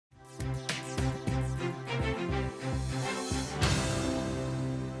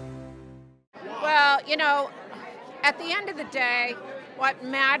You know, at the end of the day, what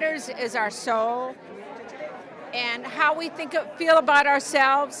matters is our soul and how we feel about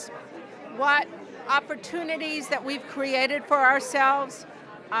ourselves, what opportunities that we've created for ourselves,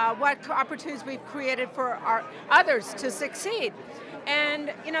 what opportunities we've created for others to succeed.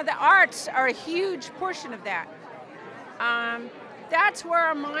 And, you know, the arts are a huge portion of that. That's where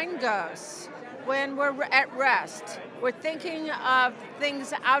our mind goes when we're at rest. We're thinking of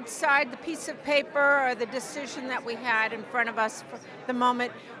things outside the piece of paper or the decision that we had in front of us for the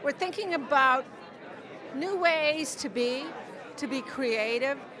moment. We're thinking about new ways to be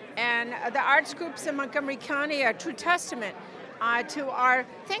creative. And the arts groups in Montgomery County are a true testament to our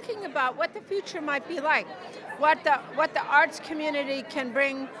thinking about what the future might be like, what the arts community can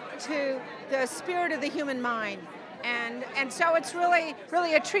bring to the spirit of the human mind. And so it's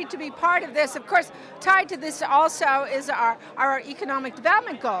really a treat to be part of this. Of course, tied to this also is our economic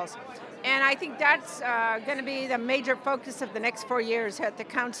development goals. And I think that's going to be the major focus of the next 4 years at the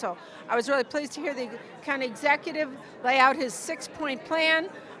council. I was really pleased to hear the county executive lay out his 6-point plan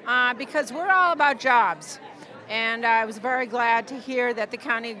because we're all about jobs. And I was very glad to hear that the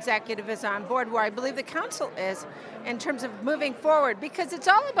county executive is on board, where I believe the council is, in terms of moving forward, because it's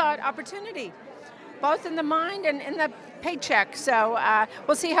all about opportunity, both in the mind and in the paycheck. So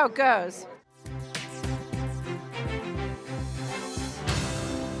we'll see how it goes.